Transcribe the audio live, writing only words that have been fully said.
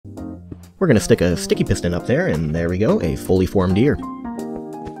We're going to stick a sticky piston up there, and there we go, a fully formed ear.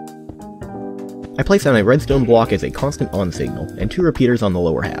 I place down a redstone block as a constant on signal, and 2 repeaters on the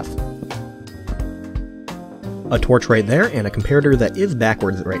lower half. A torch right there, and a comparator that is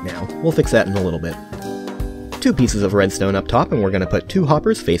backwards right now. We'll fix that in a little bit. 2 pieces of redstone up top, and we're going to put 2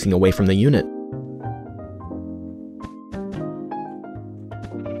 hoppers facing away from the unit.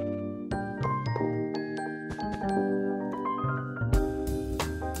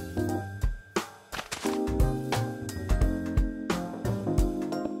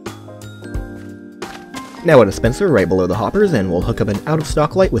 Now a dispenser right below the hoppers, and we'll hook up an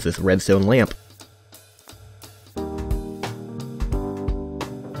out-of-stock light with this redstone lamp.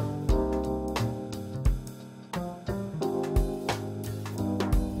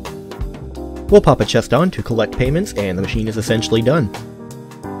 We'll pop a chest on to collect payments, and the machine is essentially done.